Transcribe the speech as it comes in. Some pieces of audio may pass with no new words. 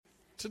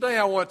Today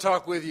I want to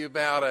talk with you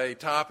about a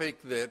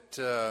topic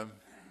that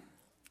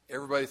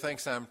everybody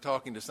thinks I'm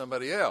talking to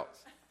somebody else.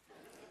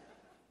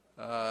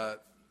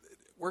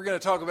 We're going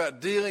to talk about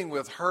dealing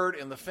with hurt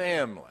in the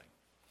family.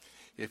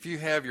 If you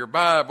have your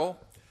Bible,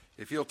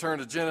 if you'll turn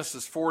to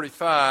Genesis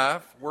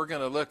 45, we're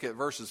going to look at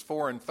verses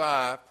 4 and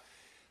 5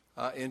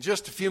 in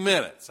just a few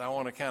minutes. I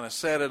want to kind of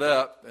set it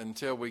up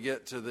until we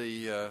get to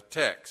the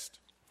text.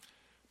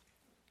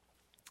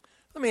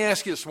 Let me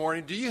ask you this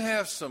morning, do you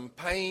have some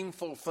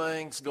painful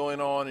things going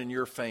on in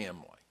your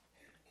family?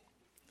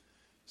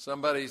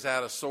 Somebody's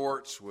out of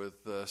sorts with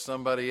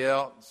somebody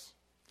else.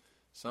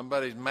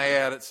 Somebody's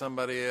mad at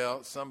somebody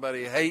else.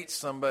 Somebody hates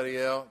somebody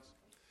else.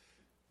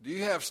 Do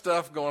you have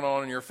stuff going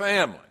on in your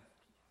family?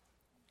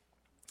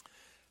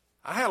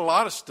 I had a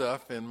lot of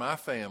stuff in my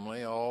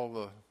family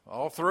all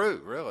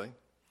through, really,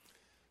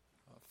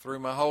 through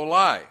my whole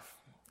life.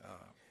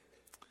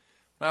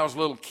 When I was a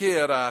little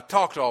kid, I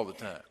talked all the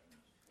time.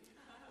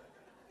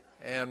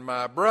 And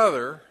my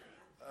brother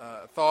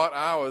thought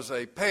I was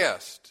a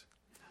pest,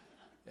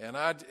 and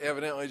I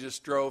evidently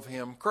just drove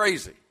him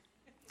crazy.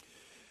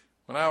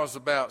 When I was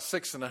about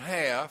 6 and a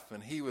half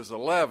and he was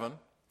 11,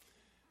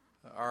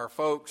 our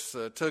folks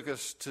took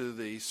us to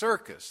the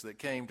circus that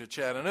came to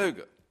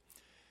Chattanooga.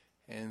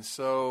 And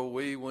so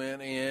we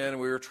went in,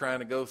 we were trying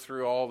to go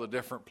through all the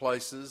different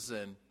places,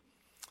 and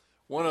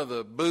one of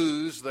the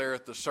booths there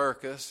at the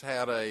circus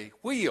had a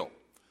wheel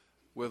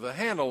with a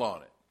handle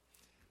on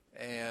it.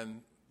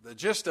 And the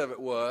gist of it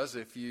was,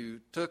 if you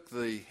took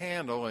the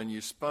handle and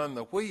you spun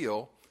the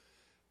wheel,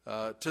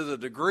 to the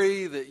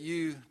degree that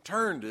you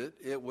turned it,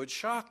 it would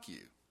shock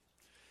you.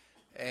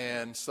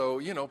 And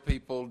so,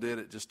 people did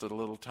it just a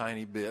little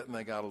tiny bit, and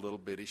they got a little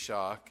bitty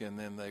shock, and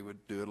then they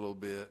would do it a little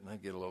bit, and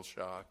they'd get a little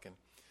shock. And,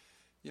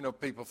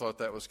 people thought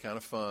that was kind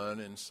of fun,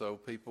 and so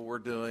people were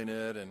doing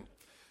it. And,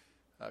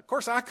 of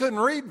course, I couldn't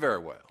read very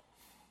well.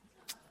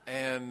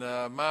 And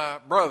my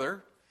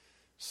brother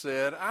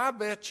said, "I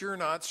bet you're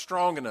not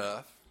strong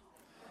enough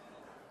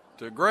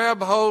to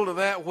grab hold of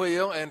that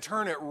wheel and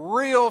turn it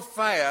real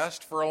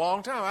fast for a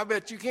long time. I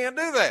bet you can't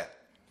do that."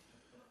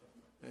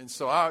 And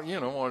so I,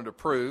 wanted to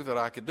prove that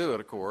I could do it,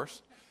 of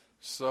course.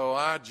 So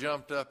I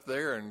jumped up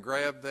there and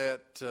grabbed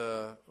that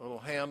little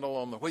handle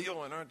on the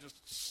wheel, and I just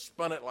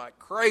spun it like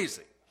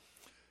crazy.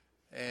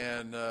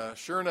 And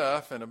sure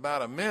enough, in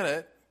about a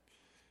minute,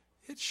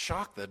 it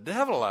shocked the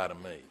devil out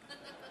of me.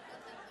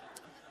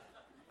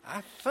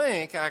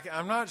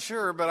 I'm not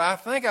sure, but I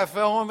think I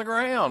fell on the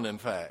ground, in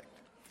fact.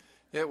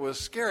 It was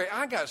scary.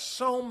 I got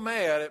so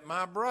mad at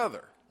my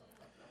brother.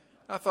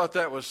 I thought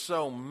that was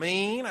so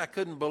mean. I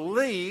couldn't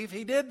believe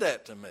he did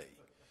that to me.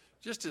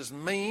 Just as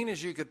mean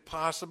as you could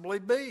possibly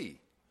be.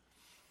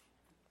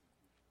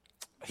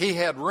 He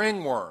had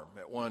ringworm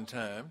at one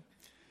time,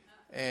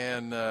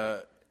 and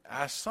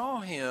I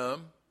saw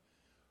him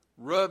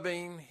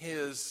rubbing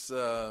his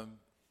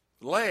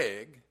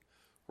leg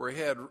where he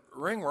had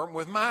ringworm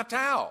with my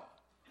towel.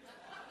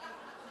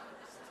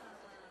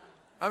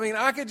 I mean,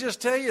 I could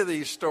just tell you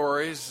these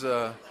stories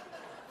on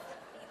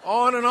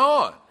and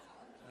on.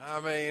 I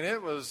mean, it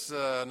was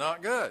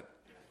not good.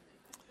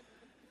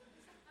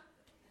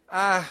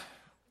 I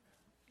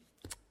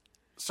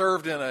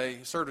served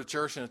a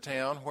church in a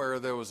town where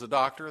there was a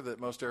doctor that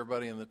most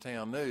everybody in the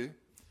town knew.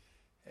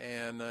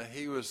 And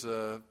he was,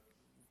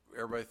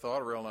 everybody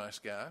thought, a real nice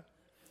guy.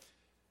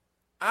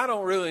 I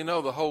don't really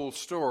know the whole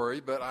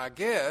story, but I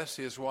guess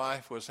his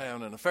wife was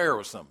having an affair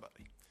with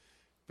somebody,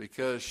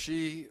 because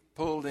she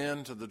pulled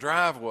into the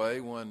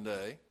driveway one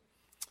day,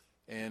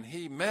 and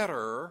he met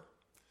her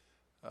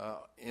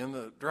in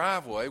the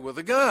driveway with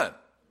a gun.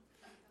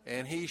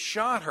 And he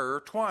shot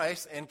her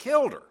twice and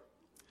killed her.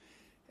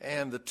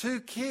 And the two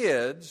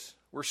kids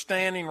were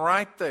standing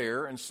right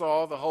there and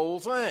saw the whole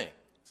thing.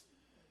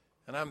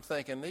 And I'm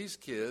thinking, these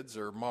kids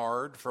are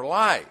marred for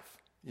life.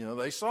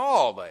 They saw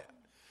all that.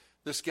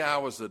 This guy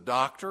was a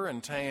doctor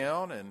in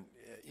town, and,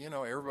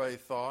 everybody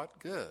thought,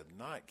 good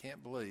night,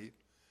 can't believe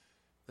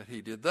that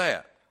he did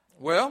that.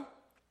 Well,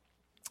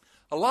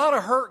 a lot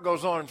of hurt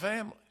goes on in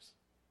families.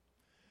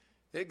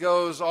 It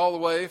goes all the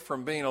way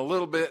from being a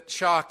little bit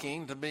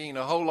shocking to being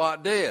a whole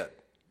lot dead.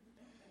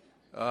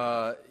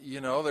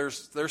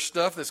 There's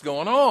stuff that's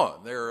going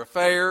on. There are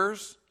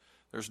affairs,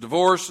 there's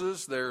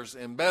divorces, there's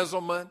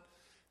embezzlement,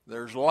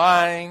 there's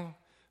lying,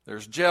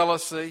 there's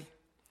jealousy.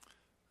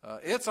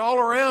 It's all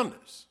around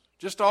us,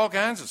 just all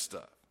kinds of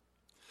stuff.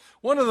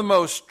 One of the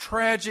most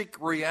tragic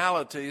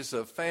realities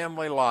of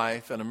family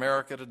life in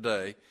America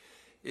today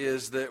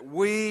is that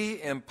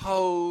we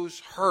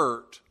impose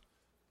hurt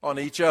on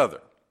each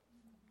other.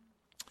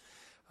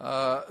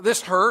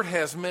 This hurt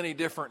has many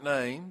different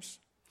names.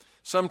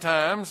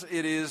 Sometimes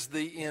it is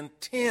the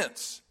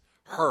intense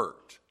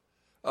hurt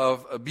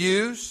of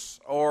abuse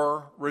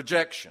or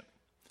rejection.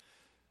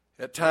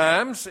 At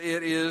times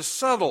it is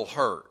subtle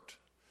hurt,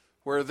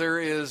 where there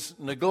is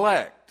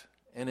neglect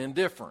and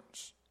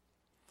indifference.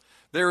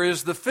 There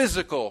is the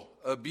physical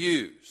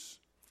abuse.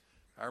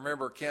 I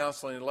remember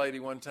counseling a lady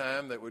one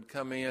time that would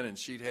come in and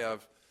she'd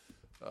have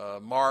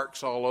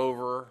marks all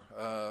over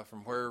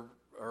from where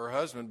her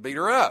husband beat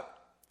her up.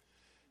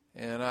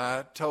 And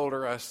I told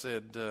her, I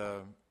said,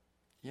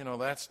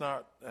 that's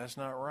not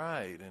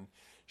right. And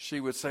she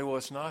would say, well,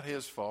 it's not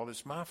his fault,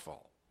 it's my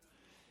fault.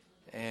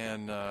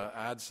 And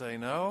I'd say,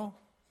 no,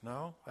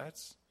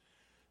 that's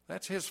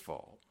his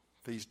fault.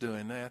 If he's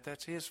doing that,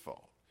 that's his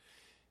fault.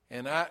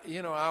 And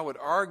I would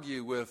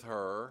argue with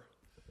her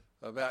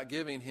about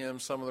giving him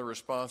some of the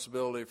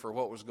responsibility for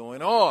what was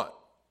going on.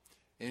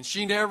 And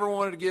she never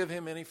wanted to give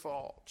him any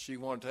fault. She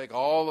wanted to take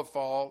all the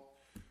fault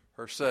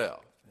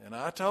herself. And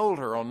I told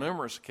her on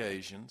numerous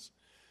occasions,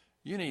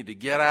 you need to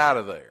get out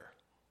of there.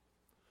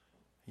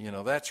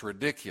 That's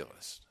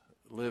ridiculous.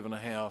 Live in a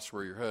house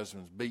where your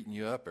husband's beating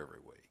you up every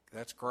week.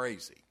 That's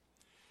crazy.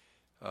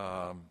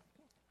 That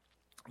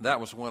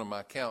was one of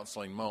my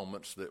counseling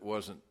moments that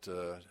wasn't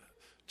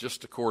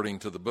just according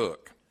to the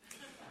book.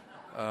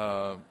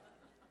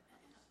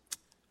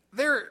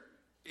 There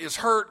is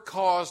hurt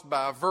caused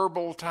by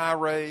verbal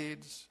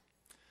tirades.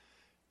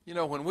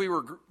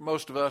 When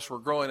most of us were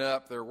growing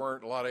up, there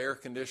weren't a lot of air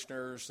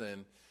conditioners,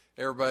 and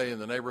everybody in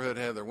the neighborhood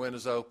had their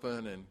windows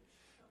open. And,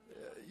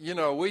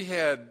 we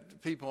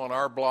had people on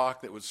our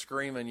block that would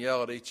scream and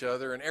yell at each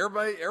other, and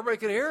everybody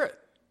could hear it.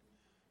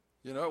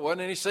 It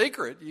wasn't any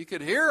secret. You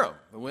could hear them.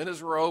 The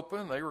windows were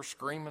open. They were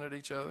screaming at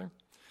each other.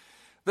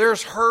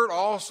 There's hurt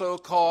also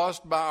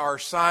caused by our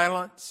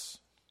silence.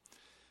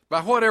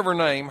 By whatever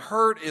name,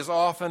 hurt is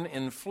often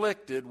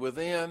inflicted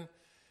within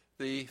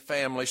the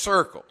family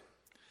circle.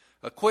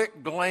 A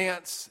quick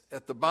glance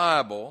at the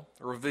Bible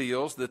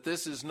reveals that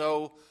this is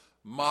no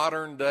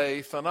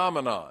modern-day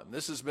phenomenon.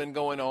 This has been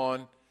going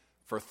on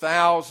for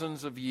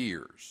thousands of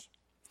years.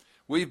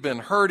 We've been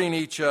hurting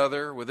each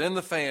other within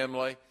the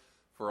family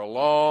for a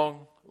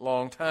long,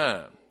 long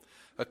time.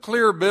 A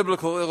clear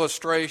biblical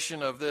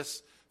illustration of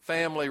this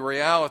family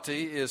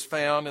reality is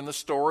found in the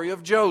story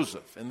of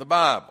Joseph in the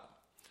Bible.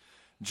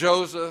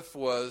 Joseph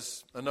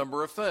was a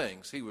number of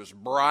things. He was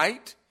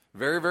bright,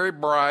 very, very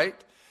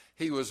bright.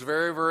 He was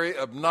very, very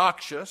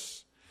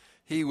obnoxious.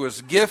 He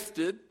was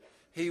gifted.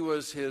 He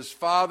was his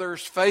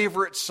father's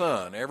favorite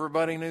son.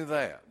 Everybody knew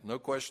that. No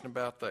question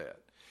about that.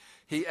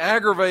 He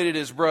aggravated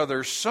his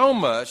brothers so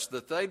much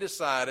that they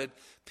decided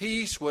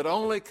peace would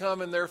only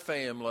come in their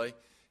family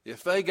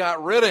if they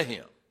got rid of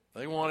him.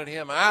 They wanted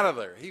him out of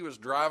there. He was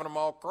driving them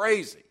all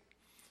crazy.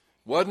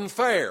 Wasn't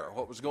fair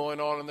what was going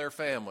on in their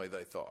family,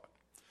 they thought.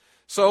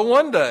 So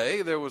one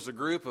day there was a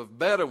group of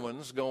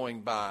Bedouins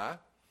going by.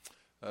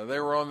 They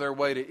were on their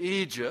way to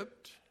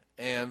Egypt,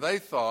 and they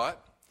thought,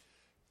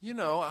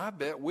 I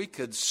bet we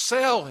could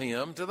sell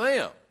him to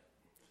them.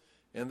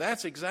 And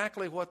that's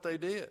exactly what they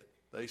did.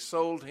 They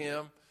sold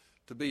him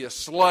to be a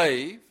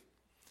slave,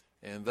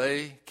 and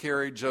they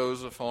carried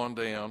Joseph on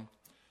down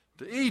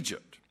to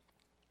Egypt.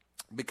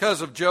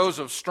 Because of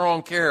Joseph's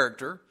strong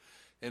character,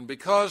 and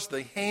because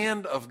the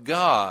hand of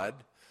God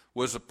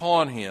was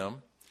upon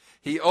him,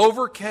 he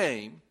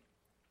overcame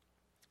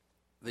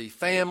the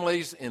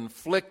family's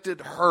inflicted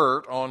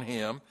hurt on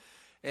him,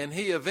 and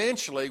he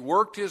eventually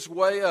worked his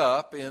way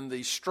up in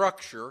the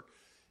structure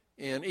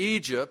in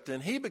Egypt,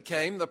 and he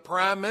became the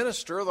prime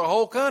minister of the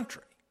whole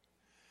country.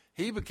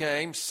 He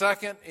became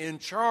second in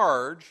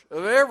charge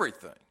of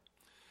everything.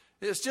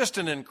 It's just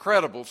an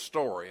incredible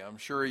story. I'm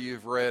sure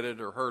you've read it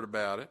or heard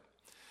about it.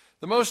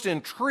 The most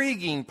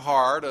intriguing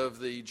part of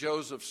the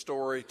Joseph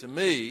story to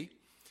me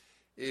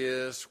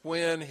is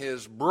when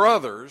his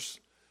brothers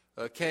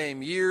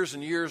came years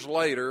and years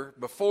later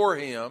before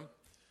him,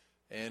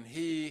 and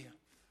he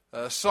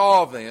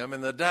saw them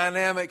and the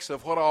dynamics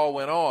of what all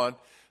went on.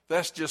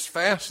 That's just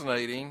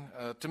fascinating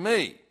to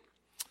me.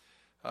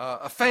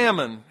 A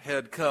famine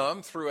had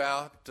come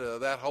throughout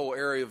that whole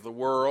area of the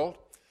world,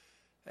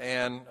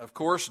 and of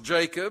course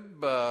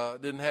Jacob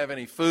didn't have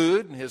any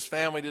food, and his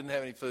family didn't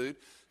have any food,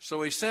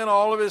 so he sent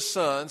all of his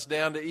sons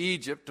down to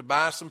Egypt to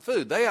buy some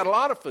food. They had a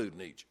lot of food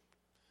in Egypt.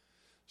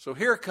 So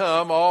here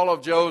come all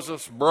of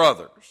Joseph's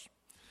brothers.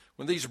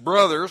 When these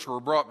brothers were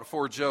brought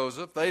before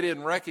Joseph, they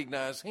didn't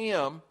recognize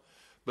him,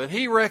 but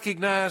he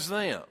recognized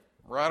them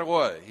right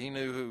away. He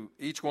knew who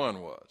each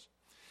one was.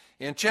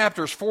 In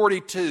chapters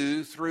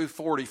 42 through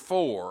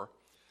 44,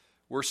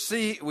 we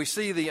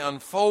see the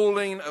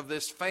unfolding of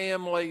this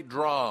family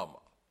drama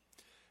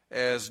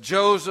as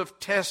Joseph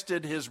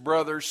tested his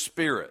brother's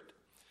spirit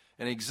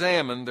and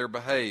examined their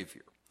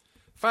behavior.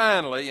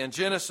 Finally, in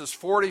Genesis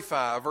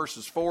 45,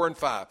 verses 4 and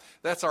 5,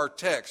 that's our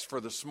text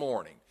for this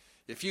morning.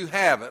 If you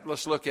have it,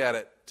 let's look at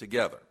it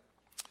together.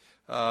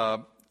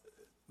 The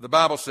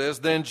Bible says,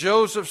 "Then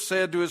Joseph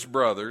said to his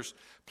brothers,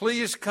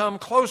 'Please come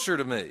closer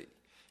to me.'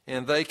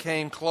 And they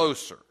came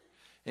closer.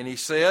 And he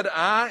said,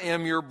 'I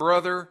am your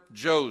brother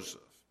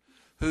Joseph,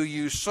 who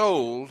you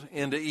sold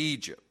into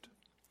Egypt.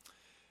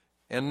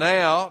 And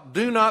now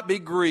do not be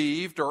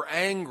grieved or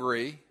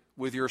angry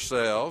with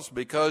yourselves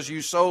because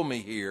you sold me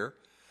here,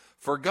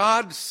 for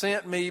God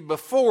sent me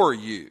before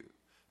you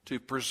to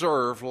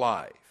preserve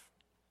life.'"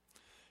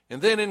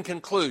 And then in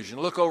conclusion,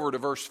 look over to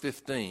verse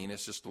 15.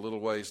 It's just a little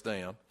ways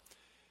down.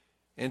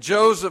 "And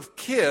Joseph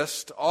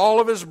kissed all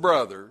of his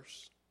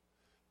brothers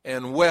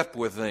and wept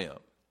with them.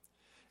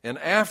 and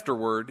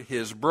afterward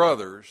his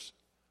brothers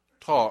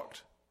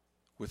talked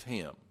with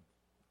him.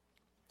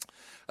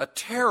 A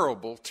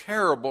terrible,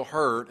 terrible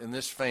hurt in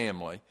this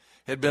family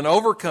had been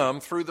overcome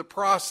through the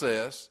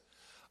process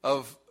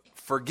of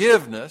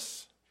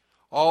forgiveness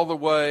all the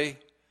way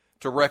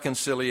to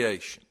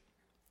reconciliation.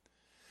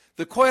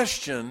 The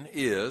question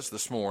is,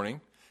 this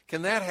morning,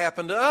 can that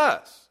happen to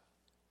us?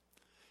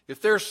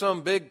 If there's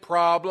some big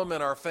problem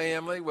in our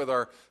family with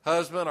our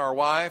husband, our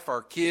wife,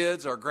 our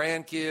kids, our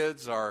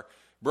grandkids, our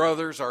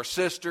brothers, our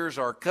sisters,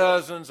 our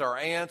cousins, our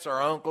aunts,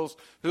 our uncles,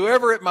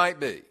 whoever it might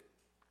be,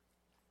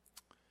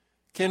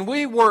 can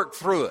we work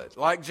through it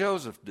like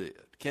Joseph did?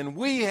 Can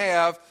we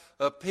have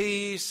a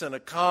peace and a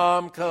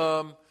calm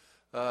come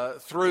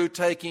through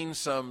taking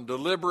some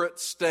deliberate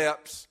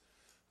steps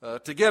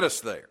to get us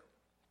there?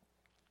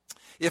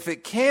 If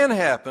it can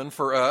happen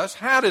for us,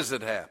 how does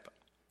it happen?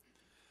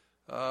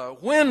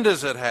 When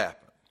does it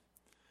happen?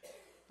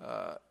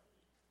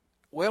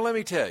 Well, let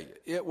me tell you,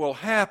 it will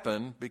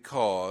happen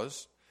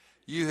because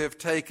you have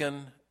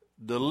taken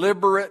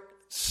deliberate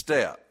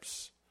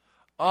steps,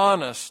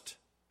 honest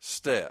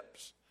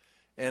steps,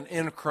 and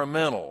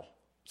incremental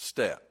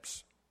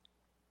steps.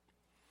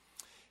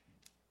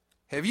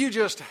 Have you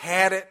just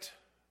had it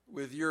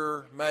with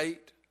your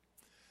mate,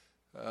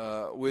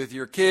 with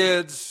your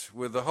kids,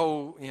 with the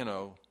whole,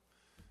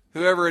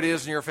 whoever it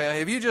is in your family?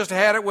 Have you just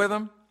had it with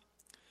them?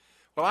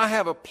 Well, I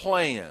have a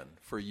plan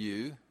for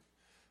you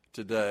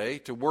today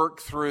to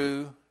work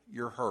through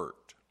your hurt.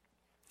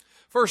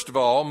 First of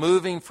all,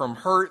 moving from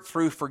hurt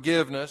through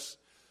forgiveness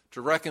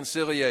to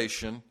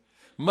reconciliation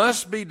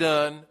must be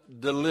done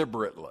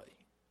deliberately.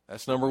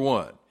 That's number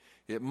one.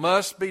 It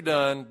must be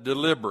done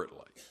deliberately.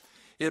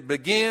 It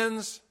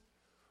begins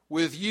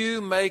with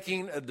you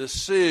making a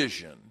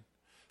decision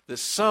that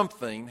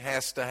something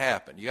has to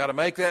happen. You got to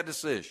make that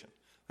decision.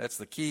 That's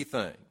the key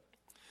thing.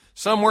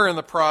 Somewhere in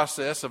the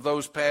process of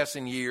those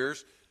passing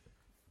years,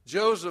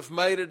 Joseph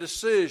made a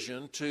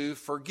decision to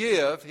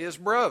forgive his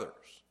brothers.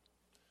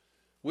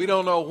 We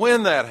don't know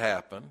when that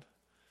happened,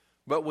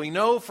 but we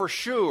know for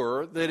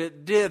sure that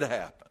it did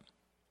happen.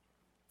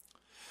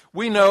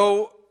 We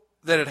know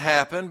that it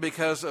happened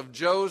because of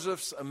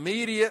Joseph's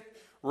immediate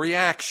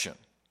reaction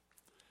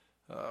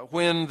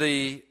when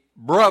the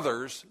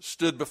brothers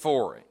stood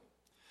before him.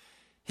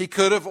 He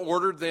could have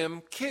ordered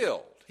them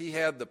killed. He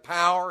had the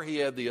power, he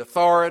had the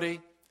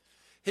authority.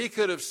 He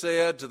could have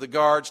said to the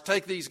guards,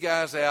 take these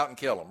guys out and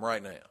kill them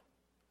right now.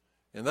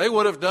 And they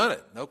would have done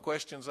it, no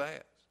questions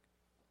asked.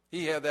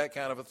 He had that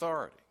kind of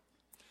authority.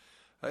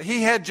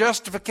 He had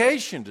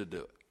justification to do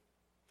it.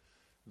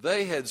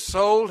 They had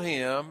sold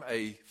him,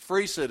 a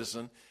free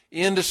citizen,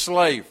 into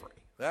slavery.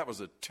 That was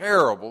a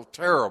terrible,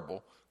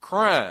 terrible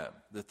crime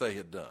that they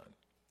had done.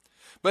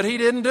 But he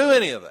didn't do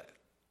any of that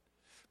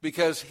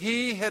because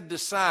he had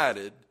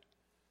decided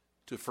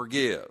to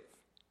forgive.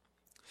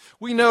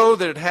 We know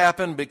that it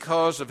happened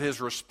because of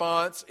his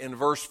response in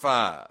verse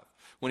 5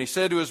 when he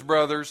said to his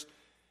brothers,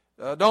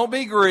 don't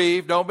be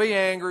grieved, don't be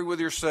angry with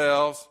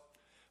yourselves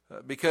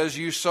because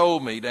you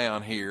sold me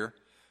down here.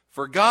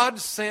 For God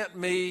sent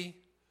me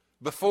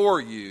before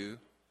you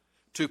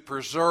to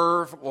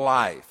preserve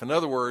life. In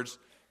other words,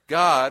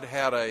 God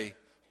had a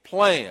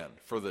plan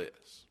for this.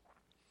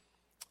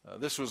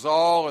 This was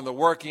all in the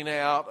working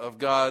out of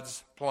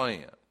God's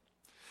plan.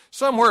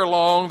 Somewhere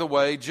along the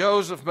way,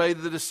 Joseph made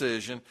the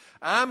decision,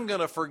 I'm going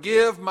to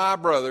forgive my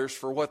brothers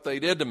for what they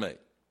did to me.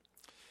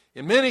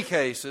 In many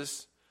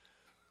cases,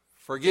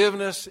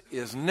 forgiveness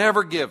is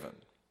never given,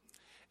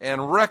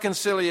 and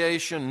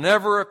reconciliation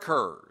never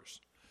occurs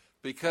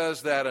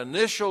because that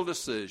initial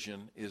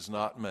decision is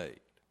not made.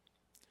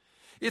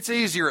 It's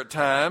easier at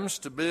times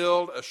to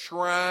build a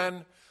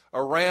shrine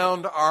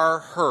around our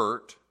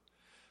hurt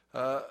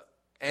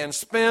and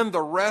spend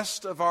the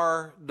rest of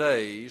our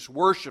days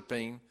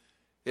worshiping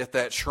at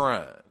that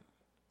shrine.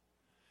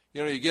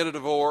 You get a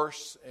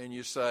divorce and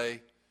you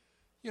say,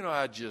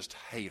 I just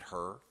hate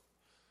her,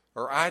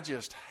 or I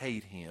just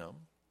hate him.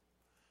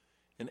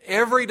 And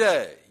every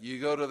day you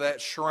go to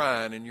that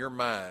shrine in your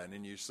mind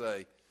and you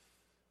say,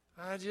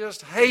 I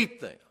just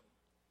hate them.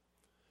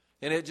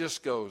 And it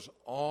just goes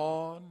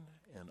on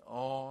and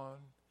on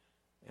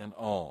and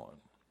on.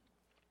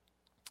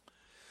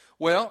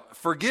 Well,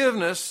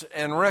 forgiveness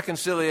and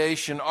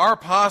reconciliation are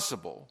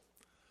possible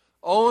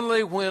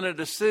only when a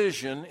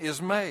decision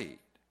is made.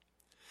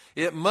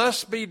 It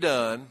must be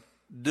done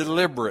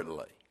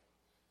deliberately.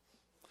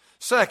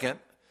 Second,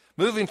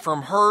 moving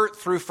from hurt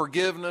through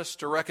forgiveness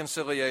to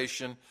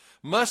reconciliation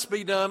must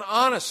be done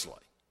honestly.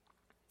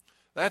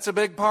 That's a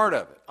big part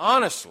of it,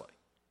 honestly.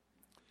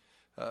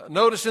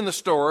 Notice in the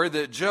story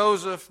that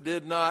Joseph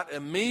did not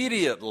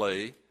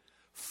immediately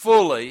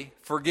fully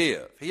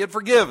forgive. He had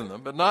forgiven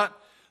them, but not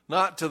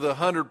to the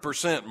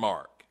 100%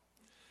 mark.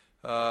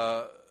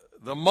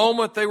 The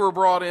moment they were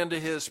brought into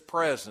his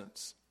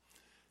presence,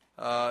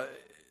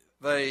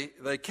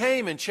 they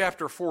came in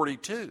chapter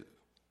 42.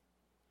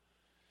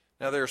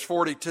 Now there's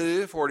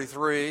 42,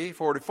 43,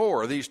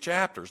 44 of these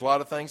chapters. A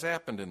lot of things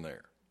happened in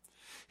there.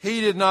 He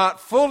did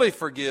not fully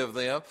forgive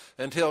them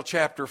until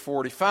chapter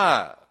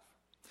 45.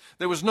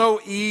 There was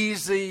no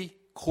easy,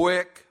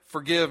 quick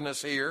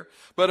forgiveness here,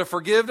 but a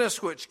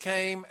forgiveness which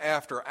came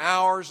after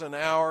hours and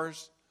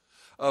hours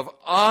of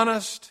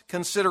honest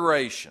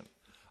consideration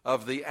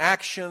of the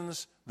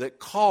actions that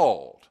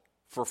called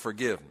for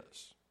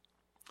forgiveness.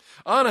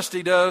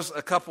 Honesty does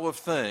a couple of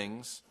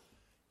things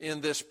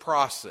in this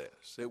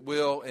process. It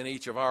will in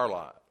each of our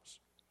lives.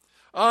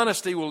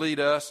 Honesty will lead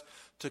us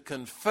to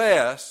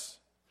confess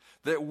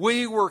that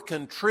we were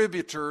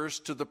contributors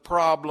to the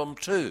problem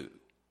too.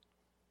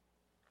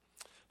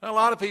 Now, a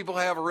lot of people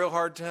have a real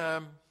hard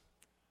time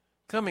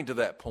coming to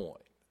that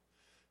point.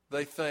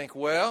 They think,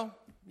 well,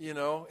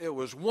 it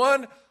was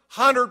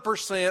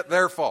 100%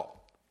 their fault.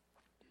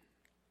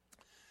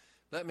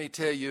 Let me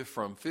tell you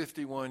from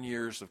 51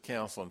 years of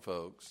counseling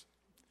folks,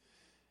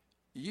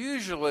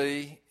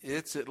 usually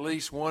it's at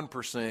least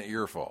 1%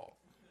 your fault.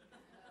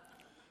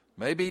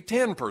 Maybe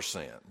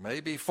 10%,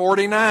 maybe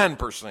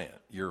 49%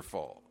 your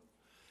fault.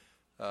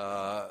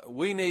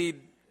 We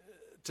need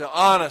to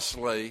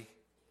honestly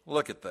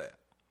look at that.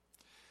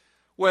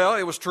 Well,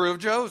 it was true of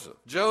Joseph.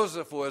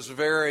 Joseph was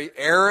very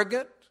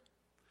arrogant.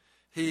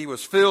 He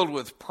was filled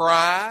with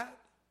pride.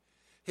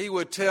 He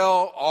would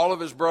tell all of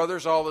his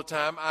brothers all the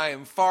time, I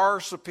am far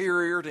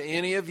superior to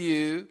any of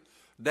you.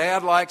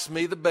 Dad likes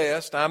me the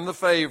best. I'm the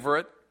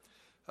favorite.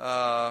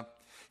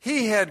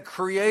 He had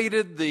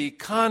created the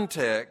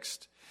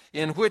context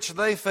in which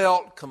they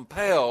felt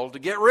compelled to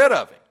get rid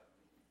of him.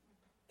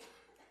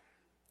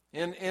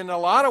 In a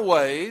lot of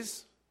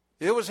ways,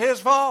 it was his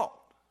fault.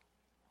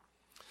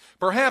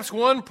 Perhaps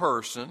one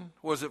person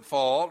was at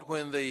fault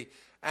when the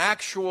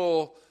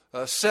actual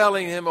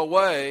selling him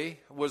away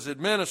was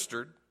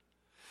administered,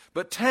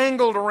 but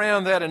tangled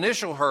around that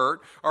initial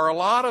hurt are a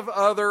lot of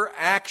other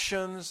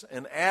actions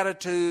and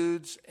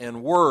attitudes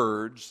and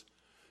words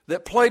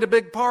that played a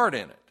big part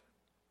in it.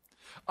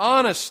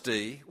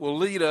 Honesty will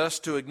lead us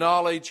to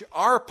acknowledge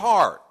our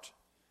part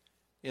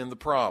in the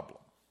problem.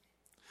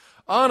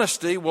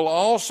 Honesty will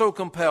also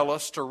compel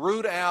us to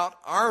root out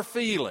our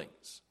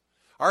feelings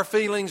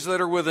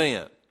that are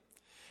within,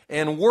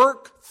 and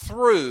work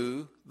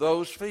through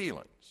those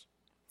feelings.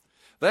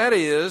 That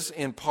is,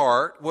 in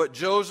part, what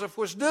Joseph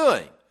was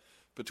doing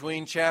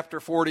between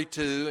chapter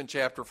 42 and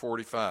chapter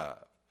 45.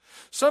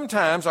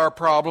 Sometimes our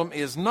problem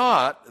is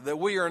not that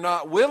we are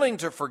not willing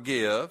to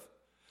forgive,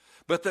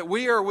 but that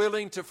we are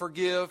willing to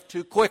forgive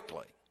too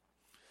quickly.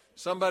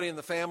 Somebody in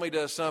the family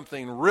does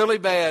something really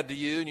bad to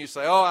you, and you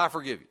say, I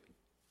forgive you.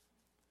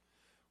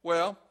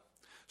 Well,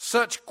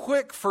 such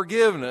quick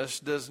forgiveness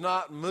does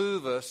not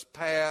move us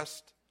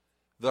past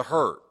the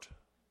hurt.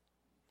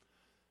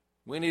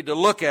 We need to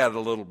look at it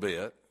a little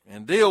bit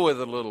and deal with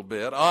it a little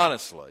bit,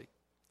 honestly,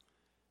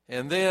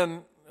 and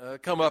then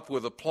come up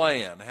with a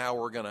plan how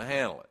we're going to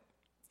handle it.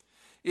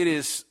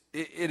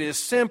 It is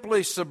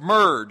simply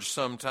submerged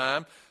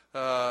sometime.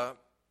 Our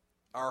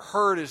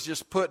hurt is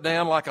just put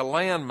down like a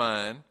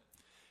landmine,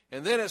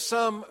 and then at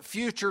some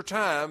future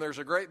time, there's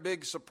a great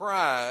big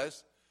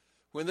surprise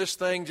when this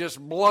thing just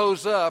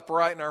blows up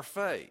right in our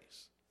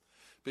face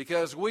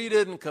because we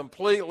didn't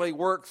completely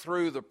work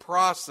through the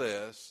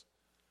process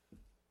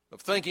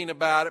of thinking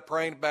about it,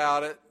 praying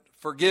about it,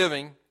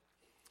 forgiving,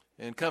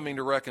 and coming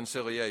to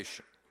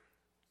reconciliation.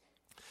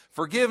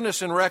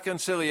 Forgiveness and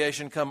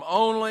reconciliation come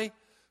only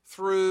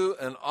through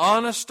an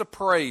honest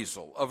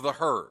appraisal of the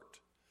hurt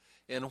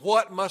and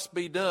what must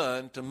be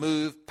done to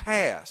move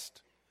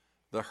past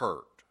the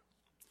hurt.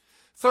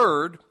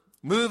 Third,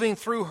 moving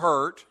through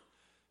hurt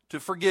to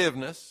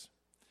forgiveness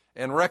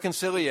and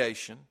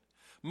reconciliation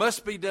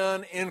must be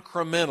done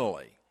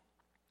incrementally.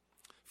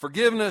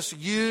 Forgiveness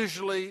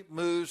usually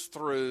moves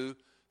through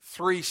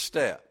 3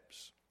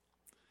 steps.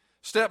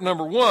 Step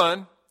number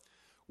 1,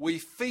 we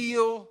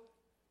feel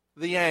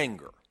the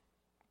anger.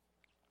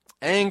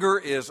 Anger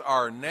is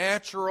our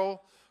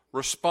natural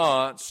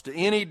response to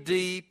any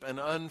deep and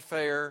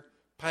unfair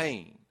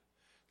pain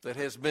that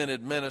has been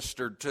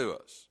administered to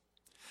us.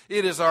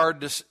 It is our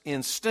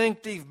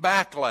instinctive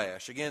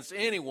backlash against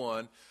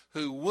anyone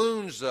who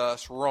wounds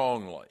us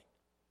wrongly.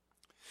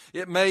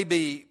 It may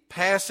be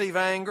passive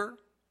anger,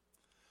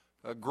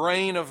 a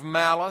grain of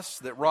malice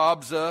that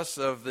robs us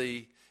of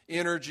the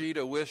energy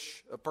to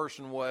wish a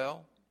person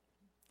well.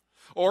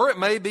 Or it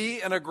may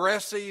be an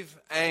aggressive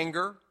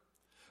anger,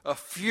 a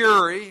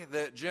fury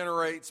that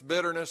generates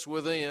bitterness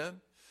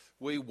within.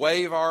 We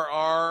wave our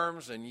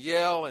arms and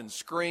yell and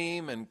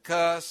scream and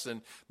cuss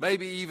and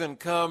maybe even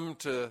come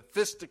to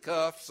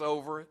fisticuffs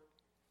over it.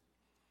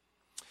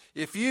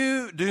 If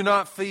you do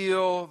not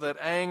feel that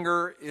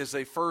anger is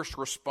a first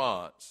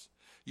response,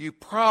 you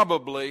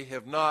probably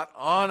have not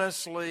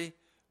honestly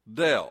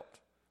dealt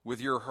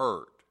with your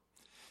hurt.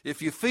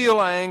 If you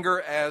feel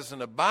anger as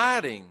an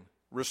abiding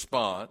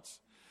response,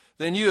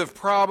 then you have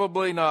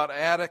probably not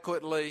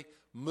adequately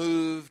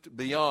moved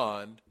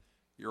beyond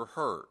your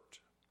hurt.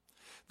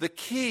 The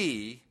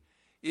key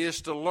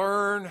is to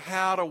learn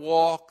how to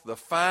walk the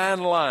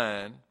fine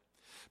line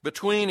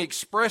between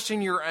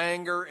expressing your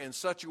anger in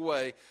such a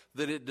way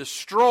that it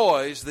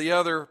destroys the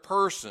other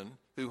person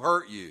who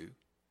hurt you,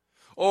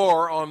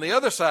 or on the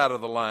other side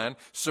of the line,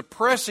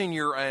 suppressing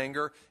your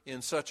anger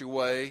in such a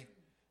way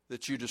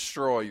that you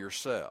destroy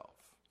yourself.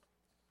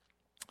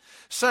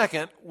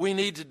 Second, we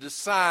need to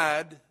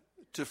decide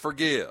to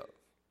forgive.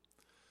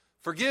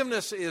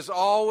 Forgiveness is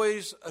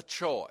always a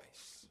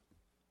choice.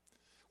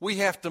 We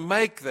have to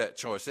make that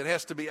choice. It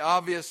has to be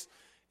obvious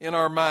in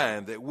our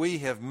mind that we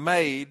have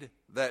made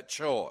that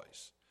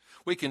choice.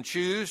 We can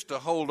choose to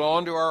hold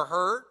on to our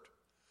hurt,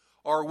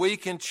 or we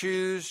can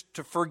choose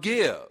to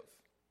forgive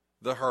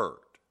the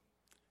hurt.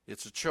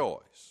 It's a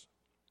choice.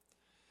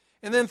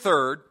 And then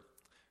third,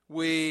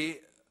 we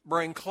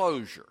bring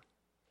closure.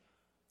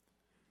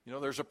 You know,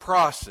 there's a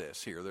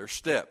process here. There's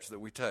steps that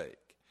we take.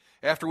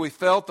 After we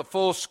felt the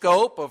full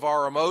scope of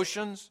our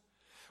emotions,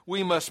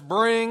 we must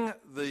bring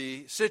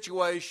the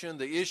situation,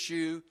 the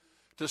issue,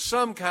 to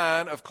some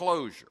kind of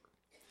closure.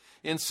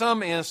 In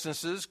some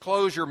instances,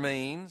 closure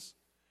means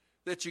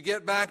that you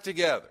get back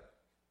together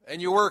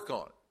and you work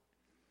on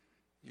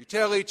it. You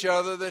tell each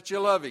other that you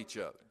love each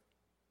other.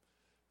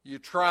 You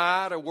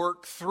try to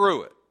work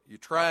through it. You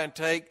try and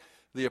take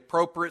the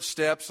appropriate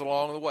steps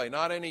along the way.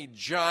 Not any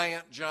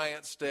giant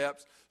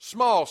steps,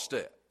 small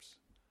steps.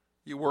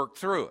 You work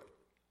through it.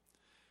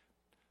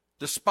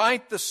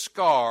 Despite the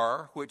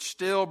scar, which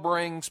still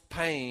brings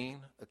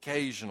pain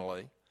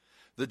occasionally,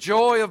 the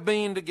joy of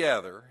being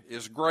together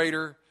is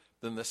greater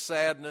than the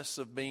sadness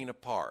of being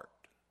apart.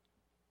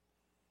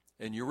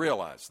 And you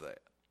realize that.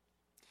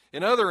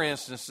 In other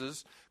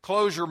instances,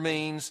 closure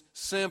means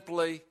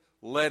simply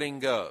letting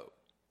go.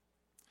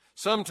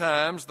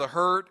 Sometimes the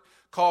hurt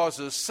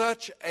causes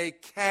such a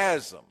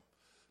chasm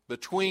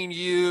between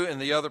you and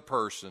the other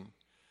person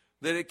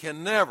that it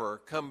can never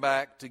come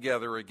back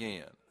together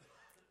again.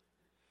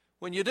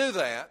 When you do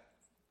that,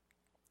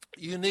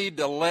 you need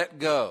to let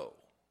go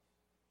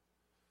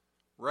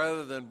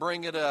rather than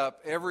bring it up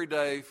every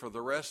day for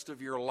the rest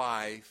of your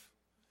life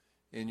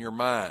in your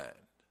mind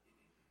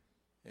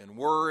and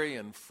worry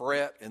and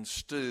fret and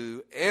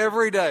stew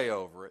every day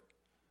over it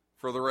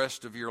for the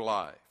rest of your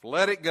life.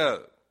 Let it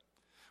go.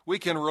 We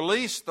can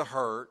release the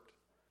hurt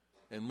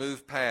and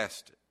move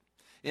past it.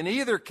 In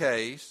either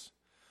case,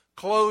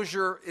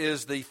 closure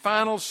is the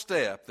final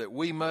step that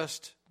we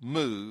must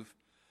move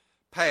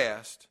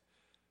past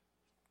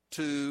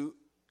to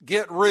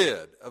get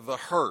rid of the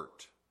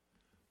hurt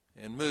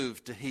and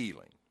move to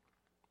healing.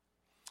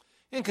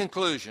 In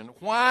conclusion,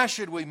 why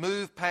should we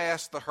move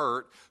past the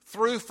hurt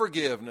through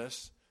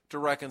forgiveness to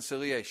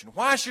reconciliation?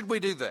 Why should we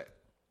do that?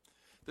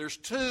 There's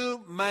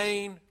two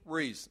main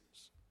reasons.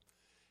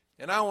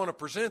 And I want to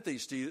present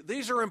these to you.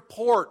 These are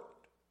important,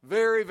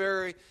 very,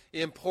 very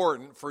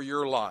important for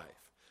your life.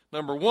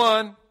 Number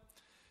one,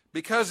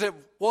 because of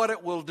what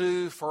it will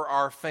do for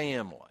our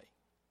family.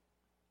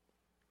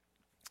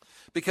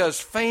 Because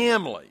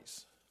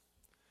families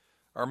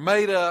are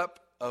made up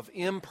of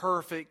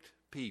imperfect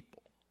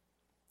people.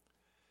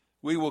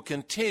 We will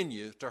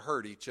continue to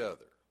hurt each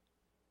other.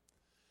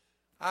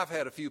 I've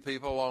had a few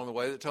people along the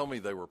way that told me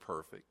they were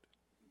perfect.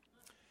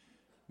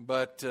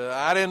 But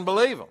I didn't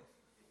believe them.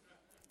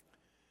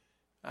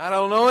 I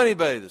don't know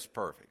anybody that's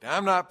perfect.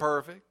 I'm not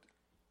perfect.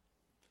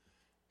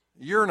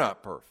 You're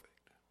not perfect.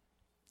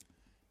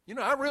 You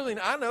know,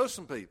 I know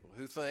some people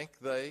who think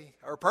they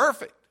are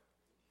perfect.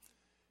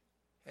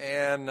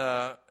 And,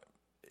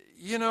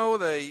 you know,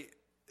 they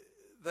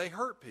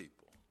hurt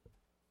people.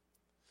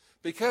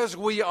 Because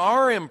we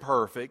are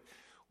imperfect,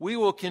 we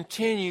will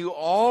continue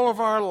all of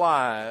our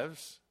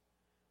lives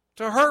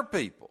to hurt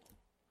people.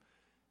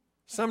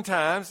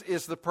 Sometimes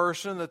it's the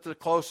person that's the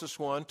closest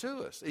one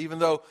to us, even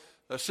though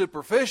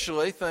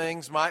superficially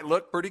things might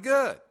look pretty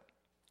good.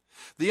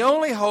 The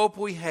only hope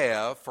we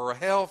have for a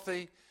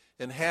healthy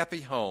and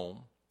happy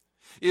home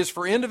is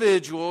for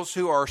individuals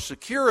who are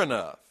secure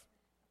enough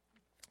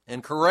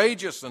and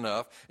courageous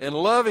enough and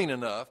loving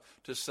enough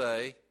to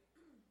say,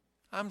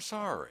 I'm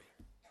sorry.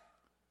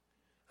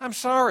 I'm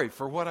sorry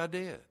for what I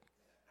did.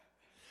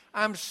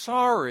 I'm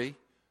sorry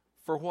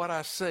for what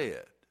I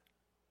said.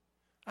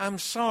 I'm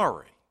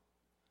sorry.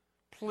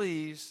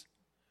 Please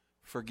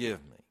forgive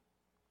me.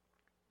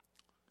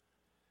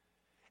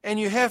 And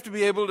you have to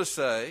be able to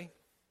say,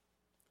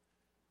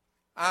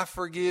 I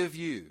forgive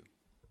you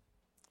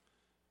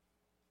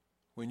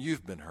when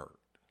you've been hurt.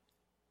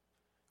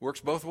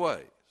 Works both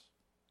ways.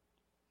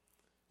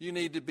 You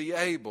need to be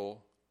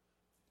able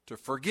to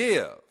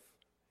forgive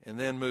and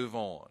then move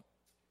on.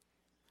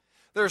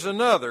 There's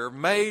another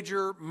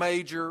major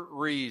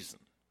reason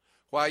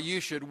why you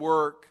should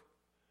work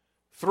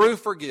through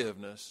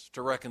forgiveness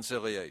to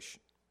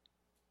reconciliation.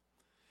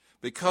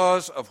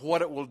 Because of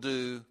what it will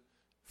do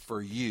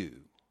for you.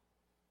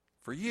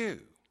 For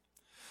you.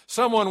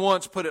 Someone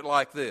once put it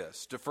like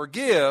this: to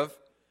forgive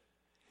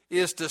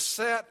is to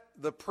set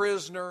the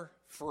prisoner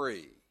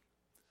free,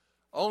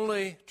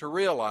 only to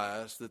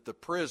realize that the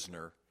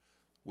prisoner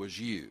was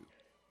you.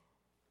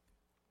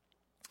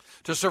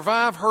 To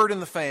survive hurt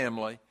in the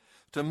family,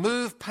 to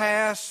move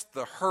past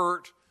the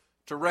hurt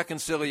to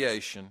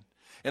reconciliation,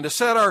 And to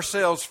set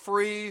ourselves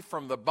free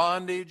from the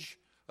bondage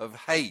of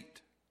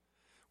hate,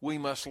 we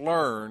must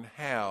learn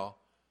how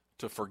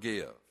to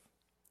forgive.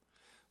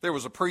 There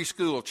was a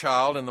preschool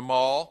child in the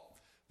mall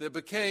that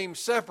became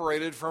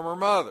separated from her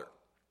mother.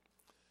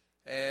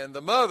 And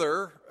the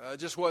mother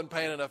just wasn't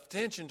paying enough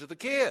attention to the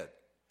kid.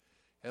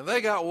 And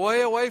they got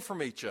way away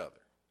from each other.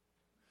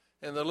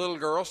 And the little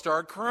girl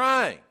started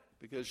crying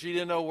because she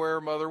didn't know where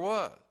her mother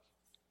was.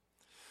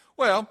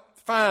 Well,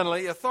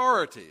 finally,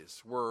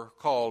 authorities were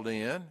called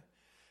in,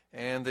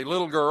 and the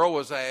little girl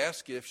was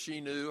asked if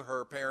she knew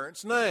her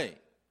parents' name.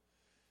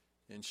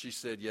 And she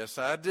said, "Yes,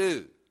 I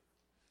do.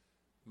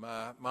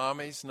 My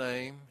mommy's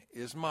name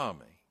is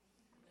Mommy,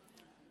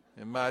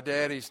 and my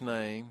daddy's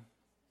name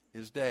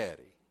is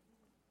Daddy."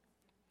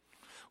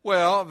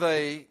 Well,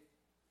 they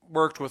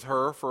worked with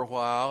her for a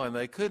while, and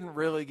they couldn't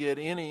really get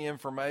any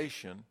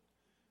information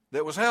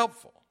that was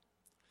helpful.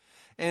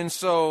 And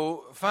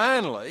so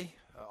finally,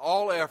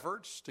 all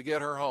efforts to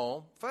get her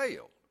home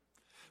failed.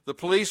 The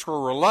police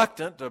were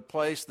reluctant to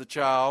place the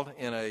child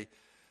in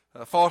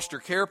a foster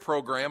care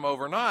program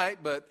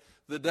overnight, but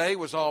the day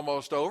was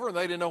almost over and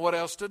they didn't know what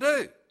else to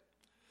do.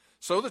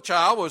 So the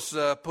child was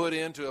put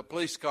into a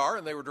police car,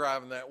 and they were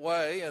driving that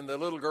way, and the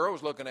little girl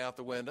was looking out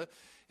the window,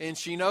 and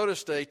she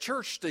noticed a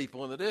church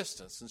steeple in the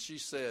distance, and she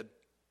said,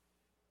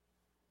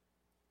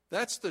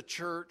 "That's the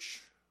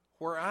church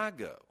where I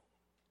go.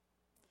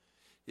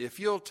 If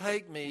you'll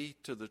take me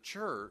to the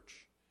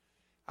church,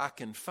 I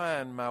can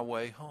find my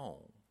way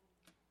home."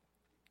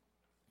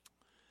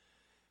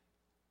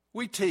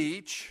 We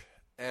teach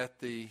at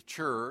the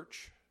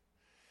church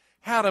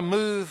how to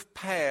move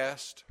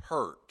past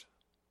hurt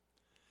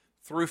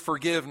through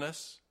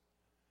forgiveness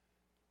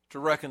to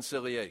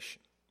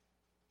reconciliation.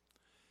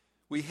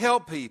 We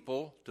help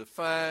people to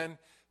find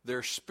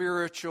their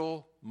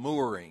spiritual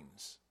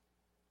moorings.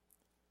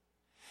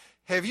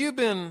 Have you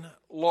been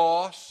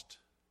lost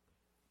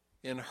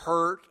in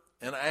hurt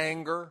and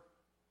anger,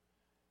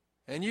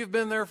 and you've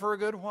been there for a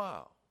good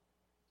while?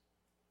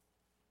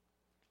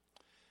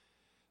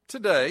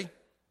 Today,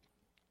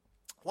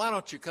 why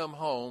don't you come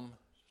home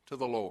to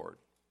the Lord?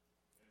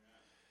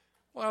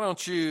 Why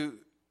don't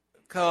you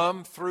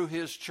come through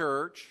His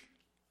church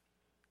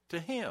to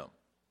Him?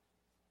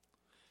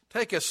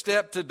 Take a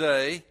step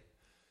today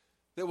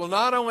that will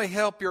not only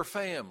help your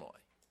family,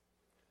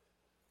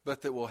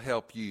 but that will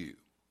help you.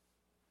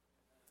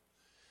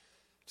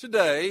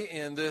 Today,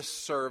 in this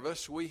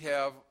service, we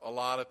have a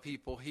lot of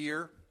people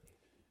here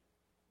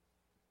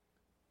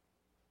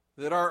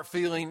that aren't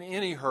feeling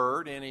any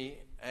hurt, any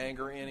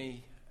anger,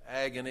 any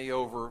agony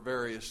over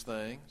various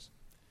things.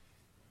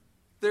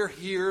 They're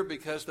here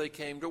because they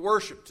came to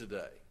worship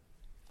today.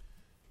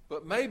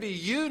 But maybe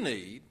you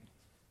need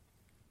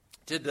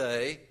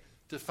today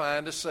to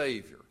find a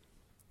Savior.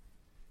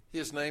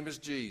 His name is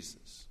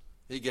Jesus.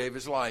 He gave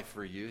His life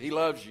for you. He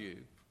loves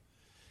you.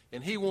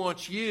 And He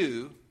wants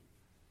you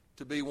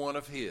to be one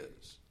of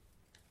His.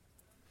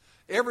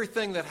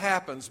 Everything that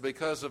happens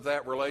because of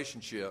that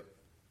relationship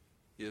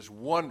is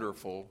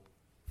wonderful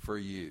for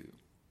you.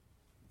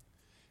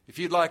 If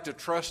you'd like to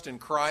trust in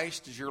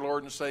Christ as your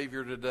Lord and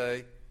Savior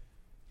today,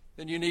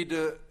 then you need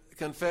to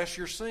confess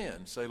your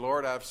sin. Say,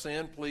 "Lord, I've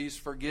sinned. Please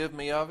forgive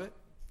me of it.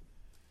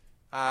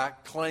 I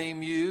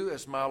claim you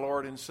as my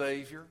Lord and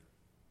Savior."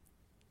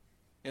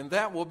 And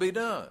that will be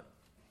done.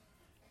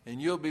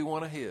 And you'll be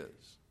one of His.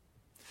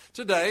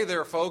 Today, there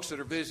are folks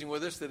that are visiting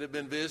with us that have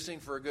been visiting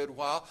for a good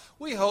while.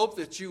 We hope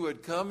that you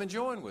would come and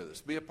join with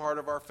us, be a part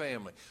of our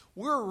family.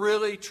 We're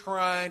really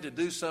trying to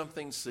do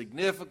something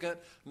significant,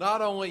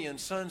 not only in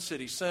Sun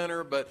City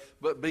Center,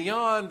 but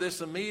beyond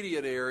this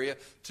immediate area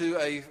to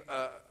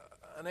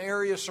an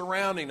area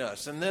surrounding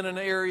us, and then an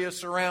area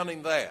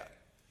surrounding that.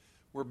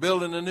 We're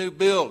building a new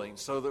building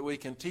so that we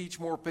can teach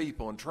more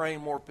people and train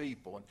more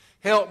people and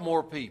help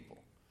more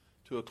people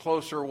to a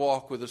closer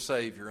walk with the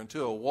Savior and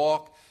to a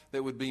walk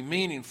that would be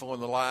meaningful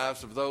in the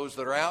lives of those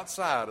that are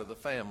outside of the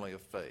family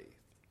of faith.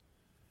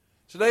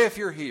 Today, if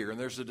you're here and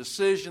there's a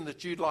decision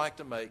that you'd like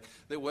to make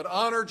that would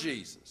honor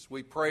Jesus,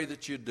 we pray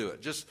that you'd do it.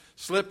 Just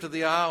slip to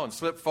the aisle and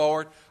slip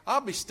forward.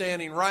 I'll be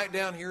standing right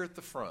down here at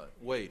the front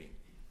waiting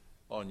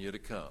on you to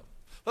come.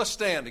 Let's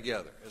stand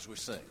together as we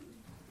sing.